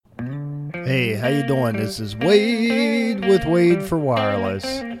Hey, how you doing? This is Wade with Wade for Wireless.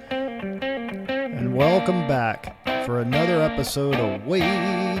 And welcome back for another episode of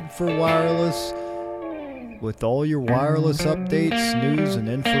Wade for Wireless with all your wireless updates, news, and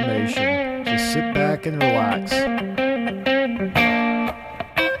information. Just sit back and relax.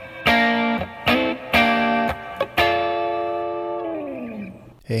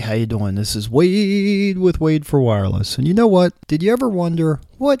 Hey, how you doing? This is Wade with Wade for Wireless. And you know what? Did you ever wonder,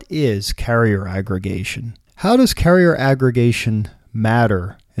 what is carrier aggregation? How does carrier aggregation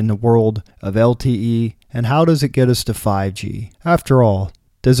matter in the world of LTE, and how does it get us to 5G? After all,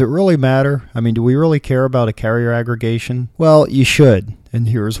 does it really matter? I mean, do we really care about a carrier aggregation? Well, you should, and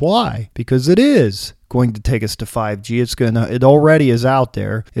here's why. Because it is going to take us to 5G. It already is out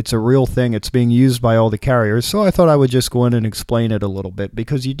there. It's a real thing. It's being used by all the carriers. So I thought I would just go in and explain it a little bit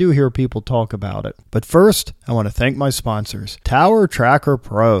because you do hear people talk about it. But first, I want to thank my sponsors, Tower Tracker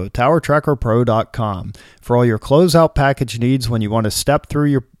Pro, towertrackerpro.com, for all your closeout package needs when you want to step through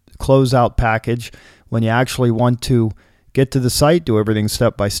your closeout package, when you actually want to get to the site, do everything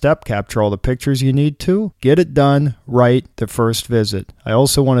step by step, capture all the pictures you need to, get it done right the first visit. I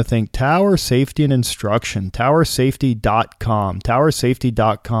also want to thank Tower Safety and Instruction, towersafety.com,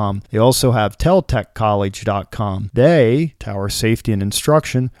 towersafety.com. They also have teltechcollege.com. They, Tower Safety and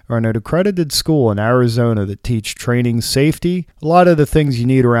Instruction, are an accredited school in Arizona that teach training safety, a lot of the things you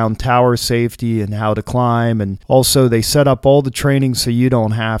need around tower safety and how to climb, and also they set up all the training so you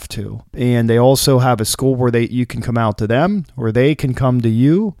don't have to. And they also have a school where you can come out to them, or they can come to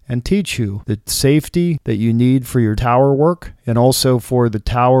you and teach you the safety that you need for your tower work and also for the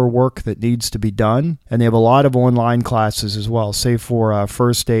tower work that needs to be done. And they have a lot of online classes as well, say for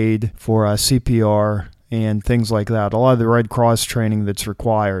first aid, for CPR, and things like that. A lot of the Red Cross training that's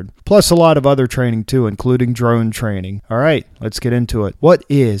required. Plus a lot of other training too, including drone training. All right, let's get into it. What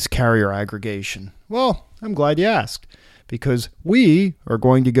is carrier aggregation? Well, I'm glad you asked, because we are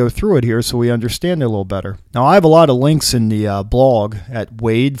going to go through it here so we understand it a little better. Now, I have a lot of links in the blog at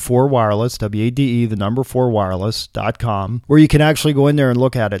Wade for Wireless, WADE, the number 4 wireless.com, where you can actually go in there and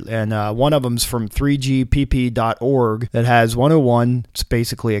look at it. And one of them's from 3gpp.org that has 101. It's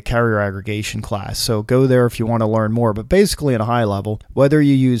basically a carrier aggregation class. So go there if you want to learn more. But basically, at a high level, whether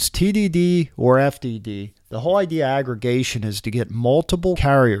you use TDD or FDD, the whole idea of aggregation is to get multiple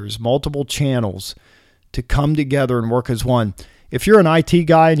carriers, multiple channels, to come together and work as one. If you're an IT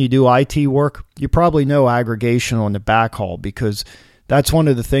guy and you do IT work, you probably know aggregation on the backhaul, because that's one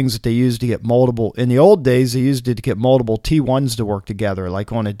of the things that they use to get multiple. In the old days, they used it to get multiple T1s to work together,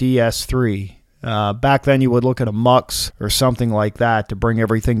 like on a DS3. Back then, you would look at a MUX or something like that to bring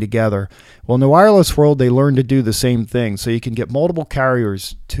everything together. Well, in the wireless world, they learned to do the same thing. So you can get multiple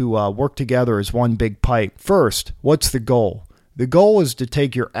carriers to work together as one big pipe. First, what's the goal? The goal is to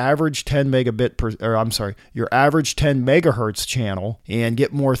take your average your average 10 megahertz channel and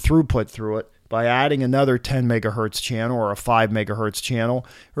get more throughput through it by adding another 10 megahertz channel or a 5 megahertz channel,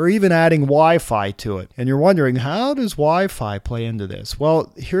 or even adding Wi-Fi to it. And you're wondering, how does Wi-Fi play into this?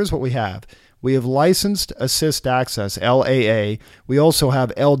 Well, here's what we have. We have Licensed Assist Access, LAA. We also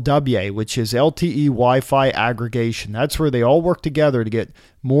have LWA, which is LTE Wi-Fi aggregation. That's where they all work together to get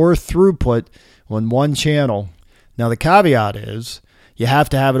more throughput on one channel. Now, the caveat is you have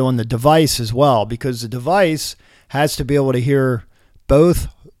to have it on the device as well, because the device has to be able to hear both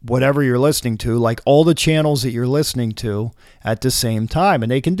whatever you're listening to, like all the channels that you're listening to at the same time.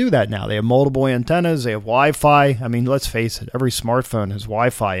 And they can do that now. They have multiple antennas. They have Wi-Fi. I mean, let's face it, every smartphone has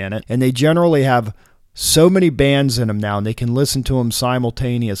Wi-Fi in it. And they generally have so many bands in them now, and they can listen to them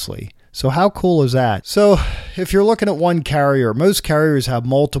simultaneously. So how cool is that? So if you're looking at one carrier, most carriers have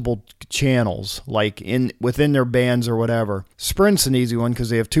multiple channels, like within their bands or whatever. Sprint's an easy one because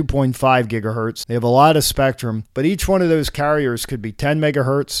they have 2.5 gigahertz. They have a lot of spectrum, but each one of those carriers could be 10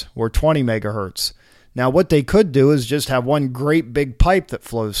 megahertz or 20 megahertz. Now, what they could do is just have one great big pipe that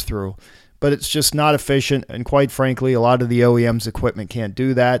flows through, but it's just not efficient, and quite frankly, a lot of the OEM's equipment can't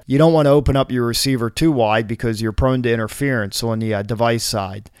do that. You don't want to open up your receiver too wide because you're prone to interference on the device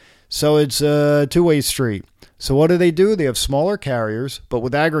side. So it's a two-way street. So what do? They have smaller carriers, but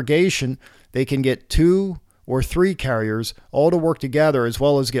with aggregation, they can get 2 or 3 carriers all to work together, as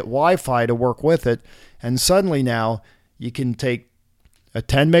well as get Wi-Fi to work with it. And suddenly now you can take a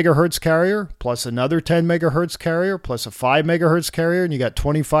 10 megahertz carrier plus another 10 megahertz carrier plus a 5 megahertz carrier, and you got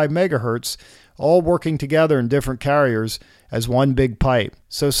 25 megahertz all working together in different carriers as one big pipe.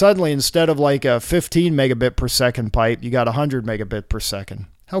 So suddenly, instead of like a 15 megabit per second pipe, you got 100 megabit per second.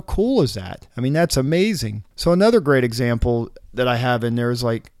 How cool is that? I mean, that's amazing. So another great example that I have in there is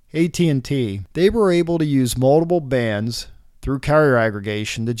like AT&T. They were able to use multiple bands through carrier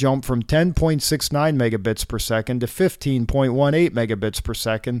aggregation to jump from 10.69 megabits per second to 15.18 megabits per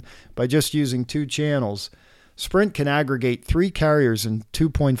second by just using 2 channels. Sprint can aggregate 3 carriers in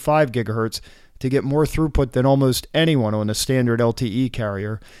 2.5 gigahertz to get more throughput than almost anyone on a standard LTE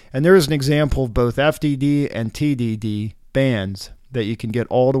carrier. And there is an example of both FDD and TDD bands that you can get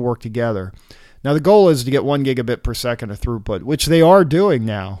all to work together. Now the goal is to get 1 gigabit per second of throughput, which they are doing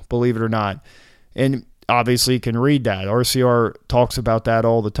now, believe it or not. And obviously you can read that. RCR talks about that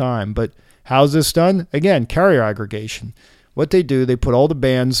all the time. But how's this done? Again, carrier aggregation. What they do, they put all the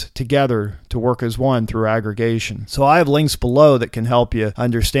bands together to work as one through aggregation. So I have links below that can help you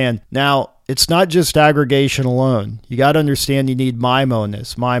understand. Now, it's not just aggregation alone. You got to understand you need MIMO in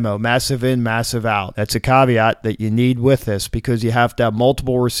this. MIMO, massive in, massive out. That's a caveat that you need with this because you have to have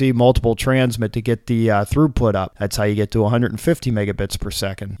multiple receive, multiple transmit to get the throughput up. That's how you get to 150 megabits per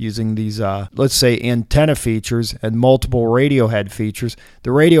second using these, let's say, antenna features and multiple radio head features.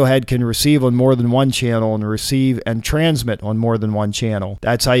 The radio head can receive on more than one channel and receive and transmit on more than one channel.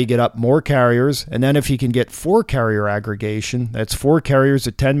 That's how you get up more carriers. And then if you can get 4 carrier aggregation, that's 4 carriers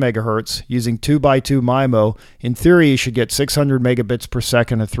at 10 megahertz using 2x2 MIMO, in theory you should get 600 megabits per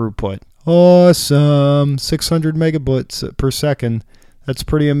second of throughput. Awesome. 600 megabits per second. That's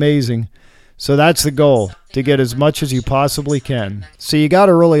pretty amazing. So that's the goal, to get as much as you possibly can. So you got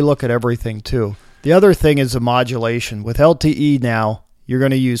to really look at everything too. The other thing is the modulation. With LTE now, you're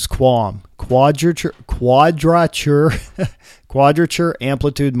going to use QAM, quadrature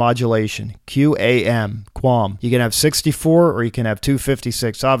amplitude modulation, QAM, QAM. You can have 64 or you can have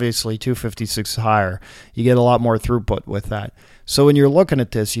 256. Obviously, 256 is higher. You get a lot more throughput with that. So when you're looking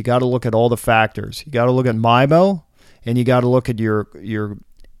at this, you got to look at all the factors. You got to look at MIMO, and you got to look at your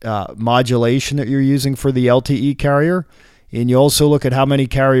modulation that you're using for the LTE carrier, and you also look at how many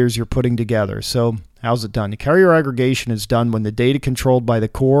carriers you're putting together. So how's it done? The carrier aggregation is done when the data controlled by the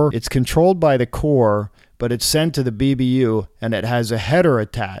core. It's controlled by the core, but it's sent to the BBU, and it has a header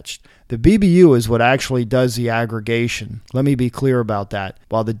attached. The BBU is what actually does the aggregation. Let me be clear about that.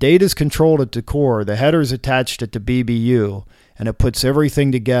 While the data is controlled at the core, the header is attached at the BBU, and it puts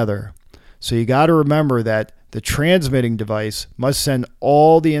everything together. So you got to remember that the transmitting device must send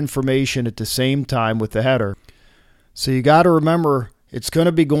all the information at the same time with the header. So you got to remember it's going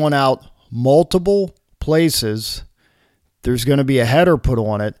to be going out multiple places. There's going to be a header put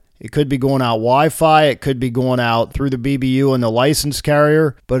on it. It could be going out Wi-Fi. It could be going out through the BBU and the license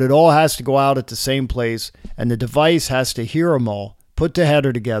carrier, but it all has to go out at the same place, and the device has to hear them all, put the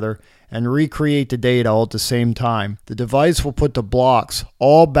header together, and recreate the data all at the same time. The device will put the blocks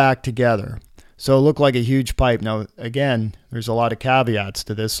all back together. So it looked like a huge pipe. Now, again, there's a lot of caveats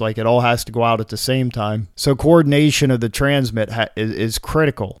to this, like it all has to go out at the same time. So coordination of the transmit is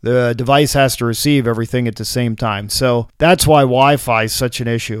critical. The device has to receive everything at the same time. So that's why Wi-Fi is such an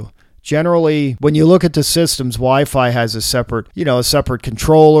issue. Generally, when you look at the systems, Wi-Fi has a separate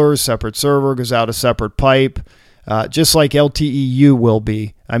controller, separate server, goes out a separate pipe, just like LTE-U will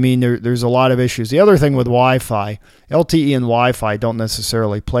be. I mean, there's a lot of issues. The other thing with Wi-Fi, LTE and Wi-Fi don't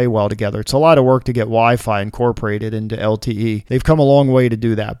necessarily play well together. It's a lot of work to get Wi-Fi incorporated into LTE. They've come a long way to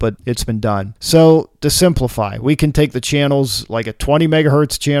do that, but it's been done. So to simplify, we can take the channels like a 20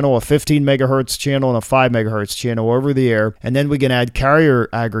 megahertz channel, a 15 megahertz channel, and a 5 megahertz channel over the air, and then we can add carrier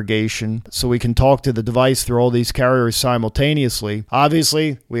aggregation so we can talk to the device through all these carriers simultaneously.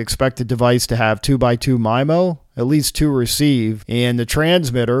 Obviously, we expect the device to have 2x2 MIMO, at least 2 receive, and the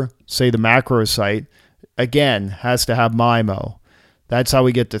transmitter, say the macro site, again, has to have MIMO. That's how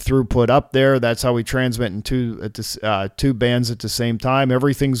we get the throughput up there. That's how we transmit in two bands at the same time.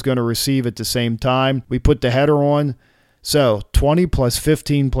 Everything's going to receive at the same time. We put the header on. So 20 plus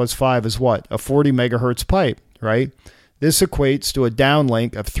 15 plus 5 is what? A 40 megahertz pipe, right? This equates to a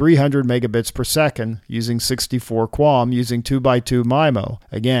downlink of 300 megabits per second using 64 QAM using 2x2 MIMO.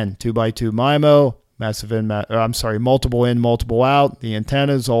 Again, 2x2 MIMO. Multiple in, multiple out. The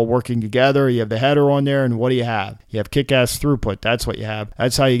antennas all working together. You have the header on there, and what do you have? You have kick-ass throughput. That's what you have.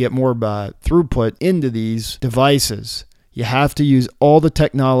 That's how you get more throughput into these devices. You have to use all the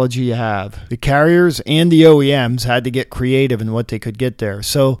technology you have. The carriers and the OEMs had to get creative in what they could get there.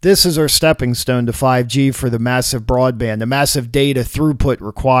 So this is our stepping stone to 5G for the massive broadband, the massive data throughput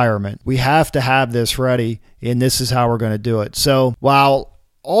requirement. We have to have this ready, and this is how we're going to do it. So while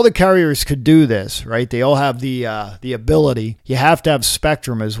all the carriers could do this, right? They all have the ability. You have to have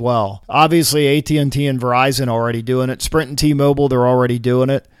spectrum as well. Obviously, AT&T and Verizon are already doing it. Sprint and T-Mobile, they're already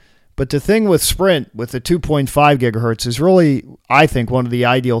doing it. But the thing with Sprint, with the 2.5 gigahertz, is really, I think, one of the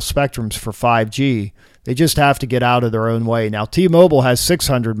ideal spectrums for 5G They just have to get out of their own way. Now, T-Mobile has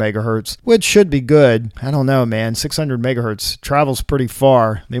 600 megahertz, which should be good. I don't know, man. 600 megahertz travels pretty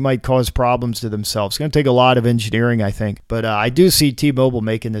far. They might cause problems to themselves. It's going to take a lot of engineering, I think. But I do see T-Mobile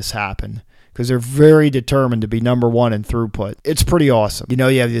making this happen, because they're very determined to be number one in throughput. It's pretty awesome. You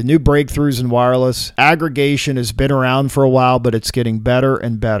have the new breakthroughs in wireless. Aggregation has been around for a while, but it's getting better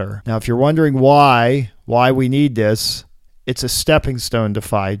and better. Now, if you're wondering why we need this, it's a stepping stone to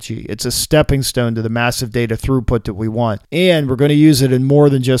 5G. It's a stepping stone to the massive data throughput that we want. And we're going to use it in more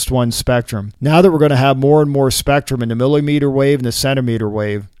than just one spectrum. Now that we're going to have more and more spectrum in the millimeter wave and the centimeter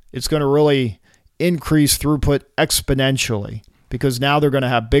wave, it's going to really increase throughput exponentially. Because now they're going to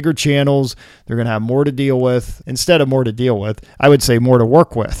have bigger channels, they're going to have more to deal with. Instead of more to deal with, I would say more to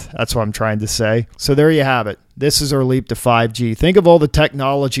work with. That's what I'm trying to say. So there you have it. This is our leap to 5G. Think of all the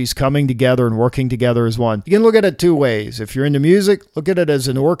technologies coming together and working together as one. You can look at it two ways. If you're into music, look at it as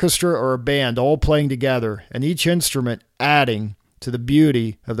an orchestra or a band all playing together, and each instrument adding to the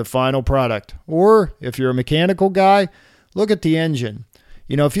beauty of the final product. Or if you're a mechanical guy, look at the engine.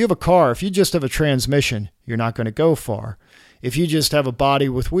 If you have a car, if you just have a transmission, you're not going to go far. If you just have a body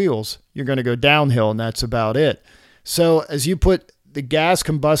with wheels, you're going to go downhill, and that's about it. So as you put the gas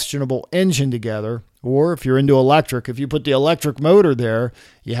combustionable engine together, or if you're into electric, if you put the electric motor there,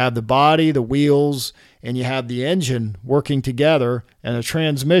 you have the body, the wheels, and you have the engine working together, and a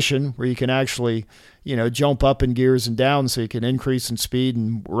transmission where you can actually, jump up in gears and down so you can increase in speed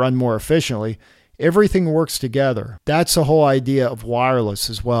and run more efficiently. Everything works together. That's the whole idea of wireless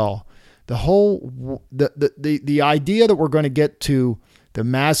as well. The idea that we're going to get to the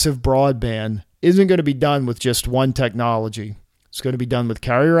massive broadband isn't going to be done with just one technology. It's going to be done with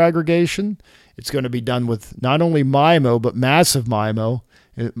carrier aggregation. It's going to be done with not only MIMO, but massive MIMO.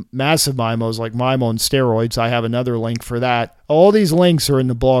 Massive MIMO is like MIMO on steroids. I have another link for that. All these links are in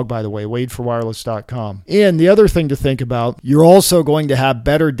the blog, by the way, wadeforwireless.com. And the other thing to think about, you're also going to have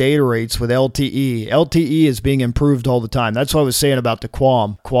better data rates with LTE. LTE is being improved all the time. That's what I was saying about the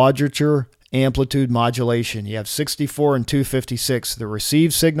QAM, quadrature amplitude modulation. You have 64 and 256. The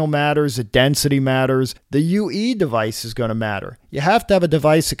receive signal matters, the density matters, the UE device is going to matter. You have to have a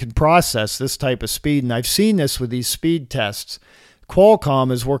device that can process this type of speed, and I've seen this with these speed tests.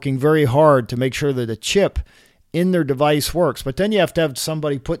 Qualcomm is working very hard to make sure that a chip in their device works, but then you have to have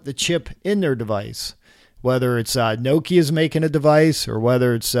somebody put the chip in their device, whether it's Nokia's making a device or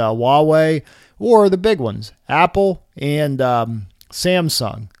whether it's Huawei or the big ones, Apple and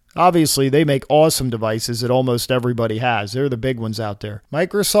Samsung. Obviously, they make awesome devices that almost everybody has. They're the big ones out there.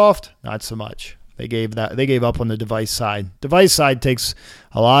 Microsoft, not so much. They gave up on the device side. Device side takes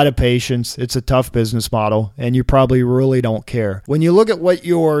a lot of patience. It's a tough business model, and you probably really don't care. When you look at what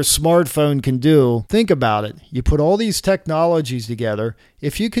your smartphone can do, think about it. You put all these technologies together.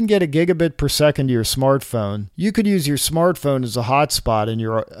 If you can get a gigabit per second to your smartphone, you could use your smartphone as a hotspot in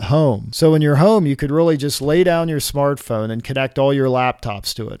your home. So in your home, you could really just lay down your smartphone and connect all your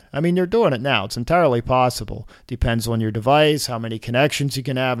laptops to it. I mean, they're doing it now. It's entirely possible. Depends on your device, how many connections you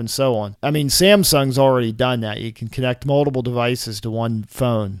can have, and so on. I mean, Samsung's already done that. You can connect multiple devices to one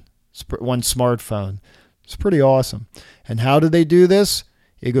phone, one smartphone. It's pretty awesome. And how do they do this?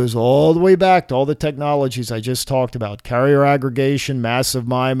 It goes all the way back to all the technologies I just talked about. Carrier aggregation, massive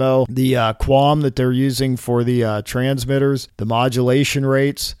MIMO, the QAM that they're using for the transmitters, the modulation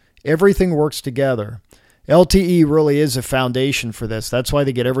rates. Everything works together. LTE really is a foundation for this. That's why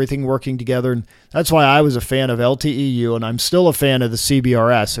they get everything working together. And that's why I was a fan of LTE-U, and I'm still a fan of the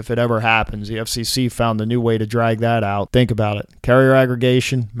CBRS if it ever happens. The FCC found a new way to drag that out. Think about it. Carrier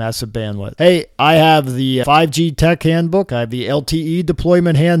aggregation, massive bandwidth. Hey, I have the 5G Tech Handbook. I have the LTE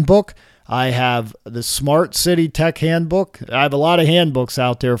Deployment Handbook. I have the Smart City Tech Handbook. I have a lot of handbooks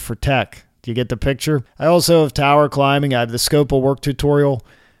out there for tech. Do you get the picture? I also have tower climbing. I have the Scope of Work tutorial.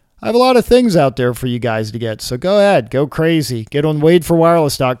 I have a lot of things out there for you guys to get, so go ahead, go crazy. Get on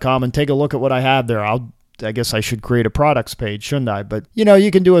wadeforwireless.com and take a look at what I have there. I guess I should create a products page, shouldn't I? But,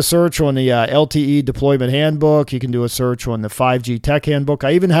 you can do a search on the LTE Deployment Handbook. You can do a search on the 5G Tech Handbook.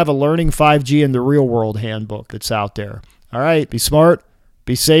 I even have a Learning 5G in the Real World Handbook that's out there. All right, be smart,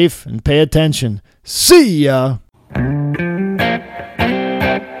 be safe, and pay attention. See ya!